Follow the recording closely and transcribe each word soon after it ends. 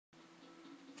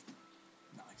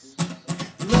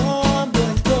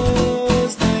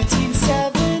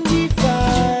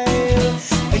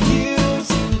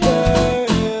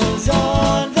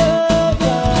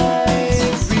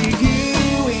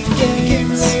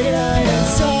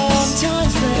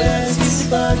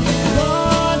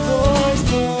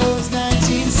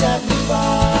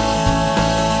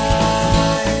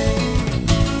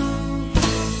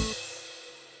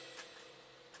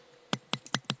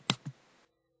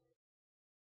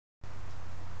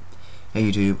Hey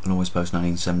YouTube, and always post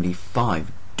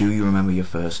 1975. Do you remember your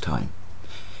first time?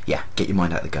 Yeah, get your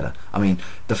mind out of the gutter. I mean,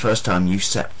 the first time you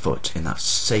set foot in that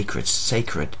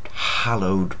sacred,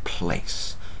 hallowed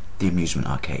place, the amusement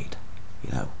arcade.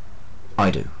 You know,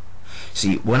 I do.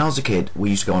 See, when I was a kid,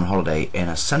 we used to go on holiday in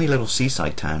a sunny little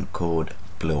seaside town called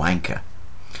Blue Anchor.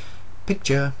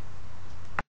 Picture.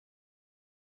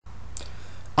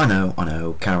 I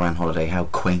know, caravan holiday, how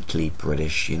quaintly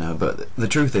British, you know, but the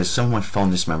truth is, some of my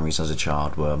fondest memories as a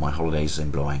child were my holidays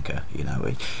in Blue Anchor, you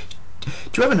know.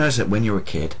 Do you ever notice that when you were a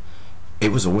kid,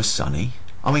 it was always sunny?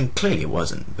 I mean, clearly it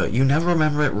wasn't, but you never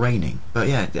remember it raining. But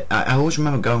yeah, I always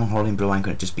remember going on holiday in Blue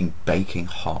Anchor and it just being baking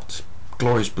hot.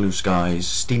 Glorious blue skies,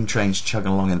 steam trains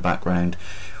chugging along in the background,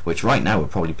 which right now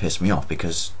would probably piss me off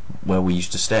because where we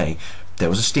used to stay, there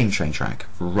was a steam train track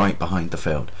right behind the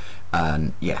field.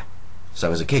 And yeah. So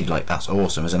as a kid, like, that's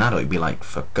awesome. As an adult, you'd be like,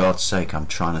 for God's sake, I'm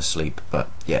trying to sleep. But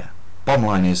yeah, bottom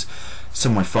line is,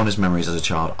 some of my fondest memories as a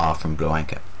child are from Blue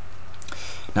Anchor.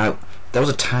 Now, there was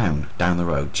a town down the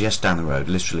road, just down the road,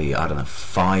 literally, I don't know,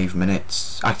 5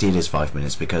 minutes. Actually, it is 5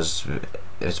 minutes because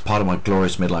it's part of my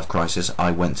glorious midlife crisis.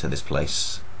 I went to this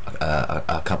place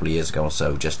a couple of years ago or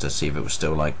so just to see if it was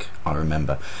still like I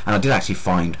remember. And I did actually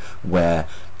find where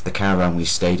the caravan we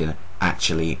stayed in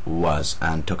actually was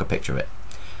and took a picture of it.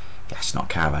 Yeah, it's not a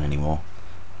caravan anymore,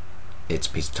 it's a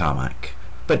piece of tarmac,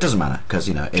 but it doesn't matter because,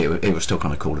 you know, it was still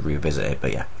kind of cool to revisit it.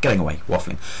 But yeah, getting away,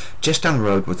 waffling. Just down the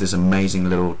road was this amazing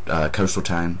little coastal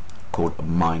town called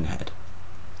Minehead,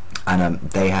 and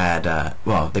they had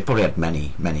well, they probably had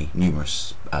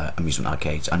numerous amusement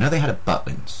arcades. I know they had a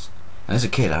Butlins, and as a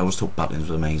kid I always thought Butlins was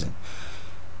amazing.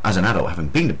 As an adult, having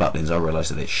been to Butlins, I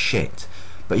realised that it's shit.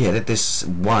 But yeah, this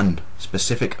one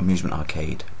specific amusement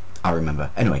arcade I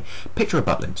remember. Anyway, picture of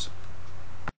Butlins.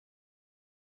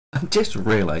 I just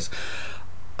realised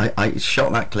I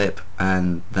shot that clip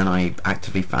and then I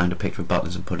actively found a picture of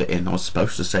Butlins and put it in. I was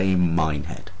supposed to say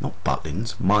Minehead, not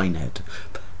Butlins, Minehead.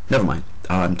 Never mind,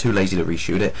 I'm too lazy to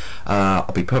reshoot it.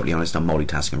 I'll be perfectly honest, I'm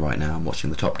multitasking right now. I'm watching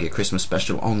the Top Gear Christmas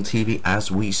special on TV as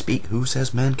we speak. Who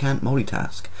says man can't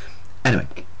multitask? Anyway,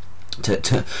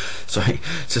 to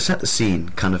set the scene,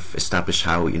 kind of establish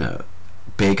how, you know,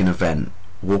 big an event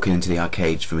walking into the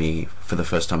arcades for me for the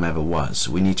first time ever was,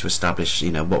 we need to establish,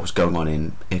 you know, what was going on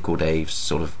in Ickle Dave's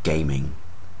sort of gaming,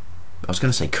 I was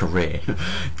going to say career,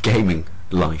 gaming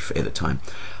life at the time.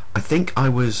 I think I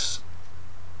was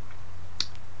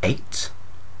 8.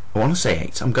 I want to say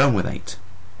 8. I'm going with 8.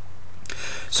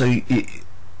 So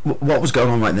what was going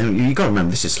on right then? You got to remember,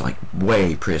 this is like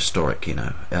way prehistoric, you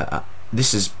know.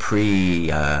 This is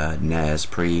pre-NES,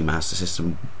 pre-Master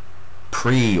System,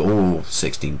 pre-all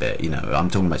 16-bit, you know. I'm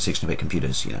talking about 16-bit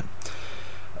computers, you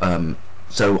know.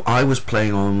 So I was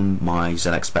playing on my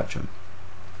ZX Spectrum.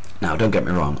 Now, don't get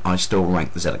me wrong, I still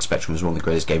rank the ZX Spectrum as one of the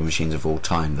greatest gaming machines of all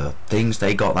time. The things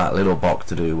they got that little box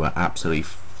to do were absolutely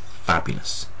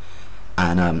fabulous.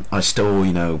 And I still,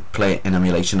 you know, play it in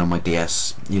emulation on my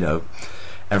DS, you know,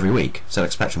 every week.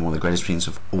 ZX Spectrum, one of the greatest machines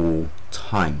of all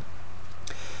time.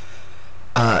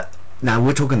 Now,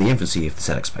 we're talking the infancy of the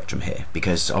ZX Spectrum here,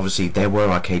 because obviously there were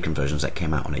arcade conversions that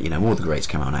came out on it. You know, all the greats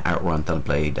came out on it. Outrun,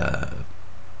 Thunderblade,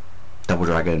 Double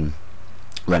Dragon,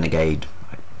 Renegade.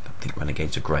 I think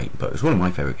Renegades are great, but it was one of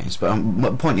my favourite games. But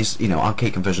the point is, you know,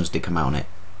 arcade conversions did come out on it,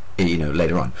 you know,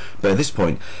 later on. But at this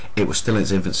point, it was still in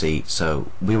its infancy,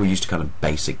 so we were used to kind of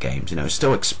basic games, you know,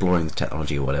 still exploring the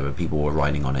technology or whatever. People were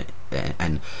writing on it,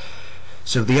 and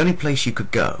so the only place you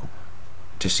could go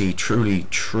to see truly,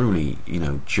 you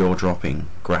know, jaw-dropping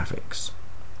graphics.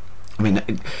 I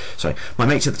mean, sorry, my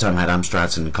mates at the time had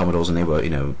Amstrads and Commodores, and they were,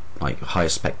 you know, like higher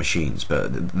spec machines,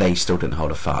 but they still didn't hold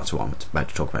a fart to what I'm about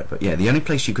to talk about. But yeah, the only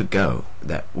place you could go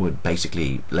that would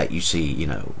basically let you see, you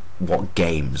know, what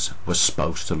games were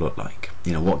supposed to look like,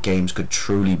 you know, what games could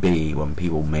truly be when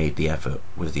people made the effort,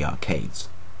 was the arcades.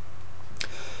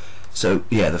 So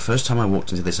yeah, the first time I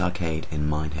walked into this arcade in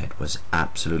Minehead was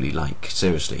absolutely, like,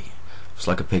 seriously, it's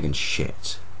like a pig in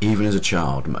shit. Even as a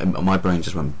child, my brain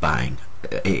just went bang.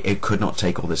 It could not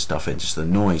take all this stuff in. Just the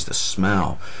noise, the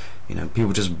smell, you know,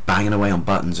 people just banging away on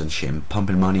buttons and shit,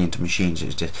 pumping money into machines.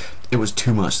 It was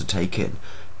too much to take in.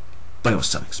 But it was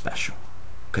something special,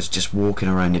 because just walking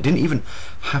around, you didn't even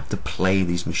have to play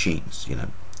these machines, you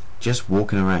know. Just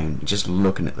walking around, just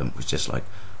looking at them was just like,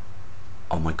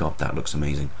 oh my god, that looks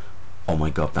amazing. Oh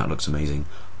my god, that looks amazing.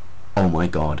 Oh my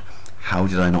god, how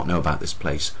did I not know about this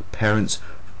place? Parents,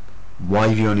 why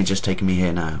have you only just taken me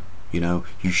here now? You know,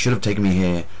 you should have taken me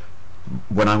here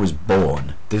when I was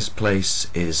born. This place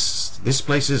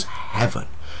is heaven.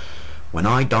 When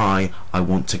I die, I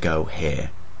want to go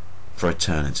here for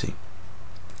eternity.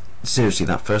 seriously,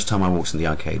 that first time I walked in the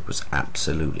arcade was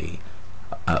absolutely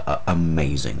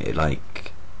amazing.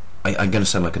 I'm going to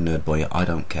sound like a nerd boy. I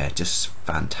don't care. Just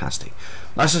fantastic.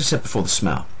 As I said before, the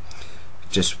smell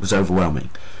just was overwhelming.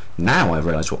 Now I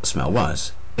realise what the smell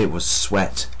was. It was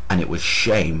sweat, and it was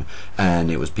shame,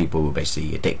 and it was people who were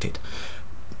basically addicted.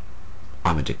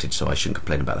 I'm addicted, so I shouldn't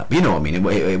complain about that. But you know what I mean.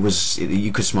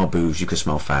 You could smell booze, you could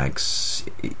smell fags,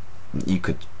 you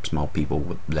could smell people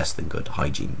with less than good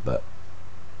hygiene. But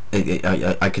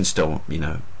I can still,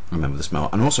 remember the smell,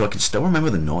 and also I can still remember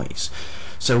the noise.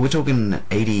 So we're talking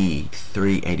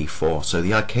 83, 84. So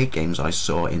the arcade games I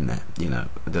saw in there,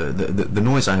 the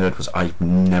noise I heard was, I've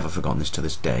never forgotten this to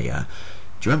this day.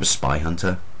 Do you remember Spy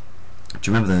Hunter? Do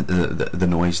you remember the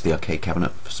noise the arcade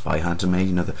cabinet for Spy Hunter made?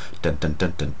 You know, the dun dun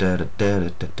dun dun dun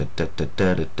dun dun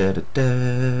dun dun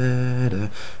dun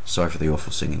dun. Sorry for the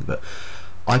awful singing, but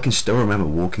I can still remember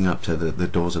walking up to the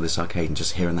doors of this arcade and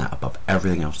just hearing that above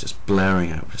everything else, just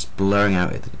blaring out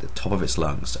at the top of its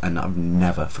lungs, and I've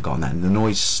never forgotten that. And the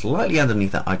noise slightly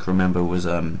underneath that I can remember was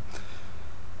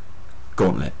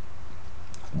Gauntlet,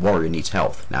 Warrior Needs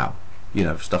Health now,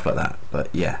 stuff like that. But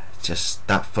yeah, just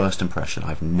that first impression,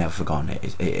 I've never forgotten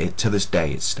it. It to this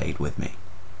day, it's stayed with me.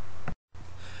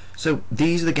 So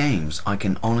these are the games I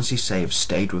can honestly say have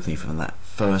stayed with me from that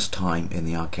first time in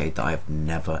the arcade, that I have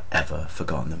never ever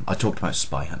forgotten them. I talked about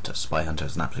Spy Hunter. Spy Hunter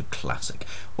is an absolute classic.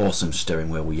 Awesome steering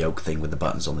wheel yoke thing with the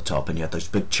buttons on the top, and you had those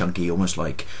big chunky, almost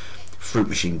like fruit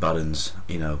machine buttons,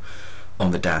 on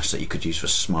the dash that you could use for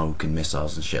smoke and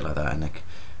missiles and shit like that. And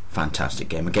fantastic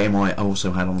game. A game I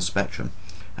also had on the Spectrum.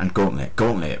 And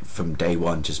Gauntlet from day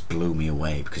one just blew me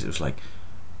away, because it was like,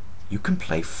 you can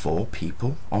play 4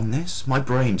 people on this? My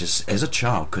brain just, as a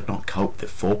child, could not cope that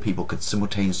 4 people could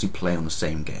simultaneously play on the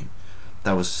same game.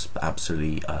 That was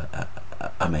absolutely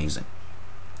amazing.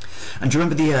 And do you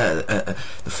remember the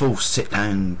full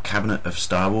sit-down cabinet of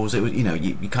Star Wars? It was,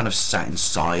 you kind of sat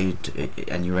inside,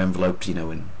 and you were enveloped,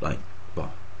 in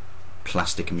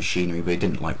plastic and machinery, but it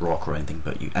didn't rock or anything.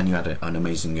 But you had an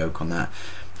amazing yoke on that.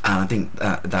 And I think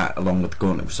that along with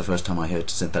Gauntlet was the first time I heard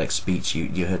synthetic speech.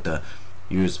 You heard the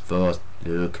use first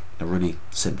look, a really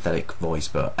synthetic voice.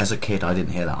 But as a kid, I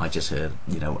didn't hear that. I just heard,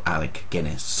 Sir Alec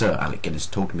Guinness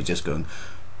talking to me, just going,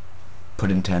 put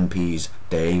in 10p's,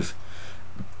 Dave.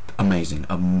 Amazing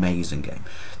game.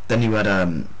 Then you had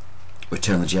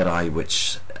Return of the Jedi,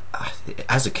 which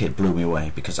as a kid blew me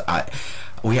away, because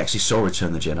we actually saw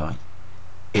Return of the Jedi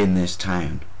in this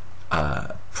town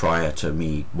prior to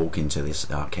me walking to this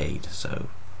arcade. So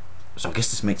I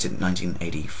guess this makes it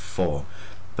 1984.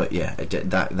 But yeah,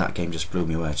 that game just blew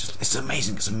me away. It's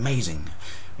amazing.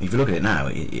 If you look at it now,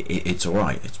 it's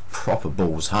alright. It's proper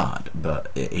balls hard,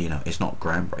 but it's not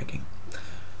groundbreaking.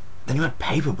 Then you had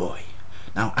Paperboy.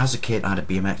 Now, as a kid, I had a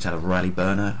BMX, I had a rally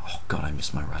burner. Oh god, I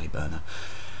miss my rally burner.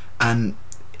 And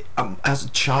as a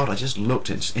child, I just looked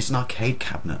at it's an arcade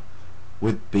cabinet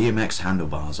with BMX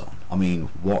handlebars on. I mean,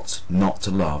 what's not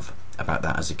to love about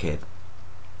that as a kid?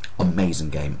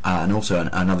 Amazing game. And also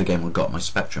another game I got on my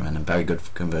Spectrum, and a very good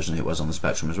conversion it was on the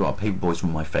Spectrum as well. Paperboy's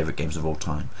one of my favourite games of all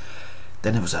time.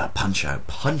 Then there was Punch Out.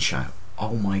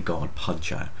 Oh my god,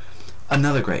 Punch Out.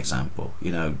 Another great example.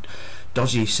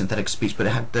 Dodgy synthetic speech, but it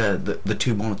had the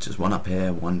 2 monitors, one up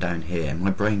here, one down here, and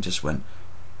my brain just went,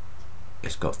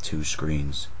 it's got 2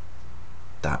 screens.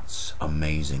 That's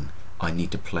amazing. I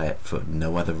need to play it for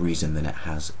no other reason than it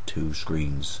has 2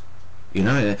 screens.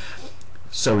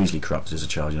 So easily corrupted as a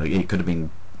child. It could have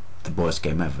been the worst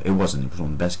game ever. It wasn't. It was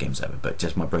one of the best games ever. But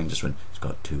just my brain just went, it's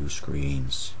got 2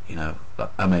 screens.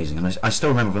 Amazing. And I still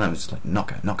remember when that was like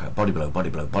knockout, body blow,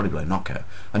 knockout.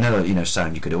 Another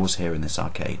sound you could always hear in this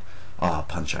arcade.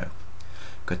 Punch Out.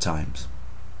 Good times.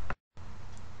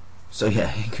 So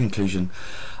yeah, in conclusion,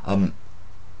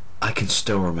 I can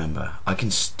still remember. I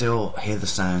can still hear the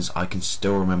sounds. I can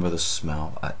still remember the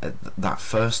smell. That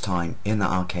first time in that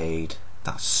arcade,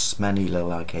 that smelly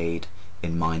little arcade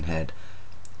in Minehead,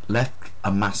 left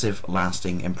a massive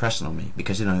lasting impression on me,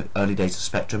 because early days of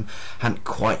Spectrum hadn't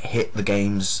quite hit the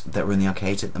games that were in the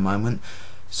arcades at the moment.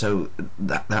 So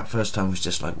that first time was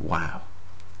just like, wow,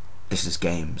 this is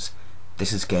games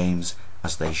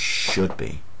as they should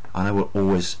be. And I will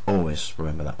always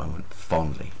remember that moment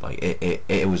fondly.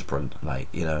 It was brilliant. I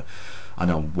know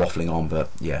I'm waffling on,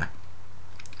 but yeah,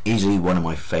 easily one of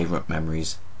my favourite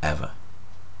memories ever.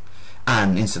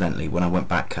 And incidentally, when I went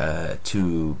back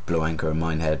to Blue Anchor and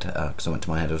Minehead, because I went to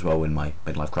Minehead as well in my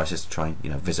midlife crisis to try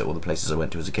and visit all the places I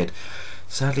went to as a kid,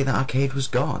 sadly that arcade was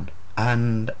gone,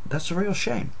 and that's a real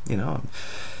shame.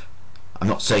 I'm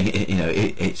not saying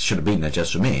it should have been there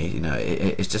just for me.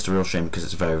 It's just a real shame, because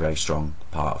it's a very, very strong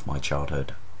part of my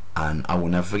childhood, and I will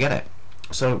never forget it.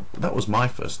 So that was my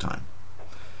first time.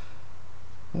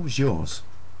 What was yours?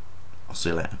 I'll see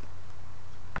you later.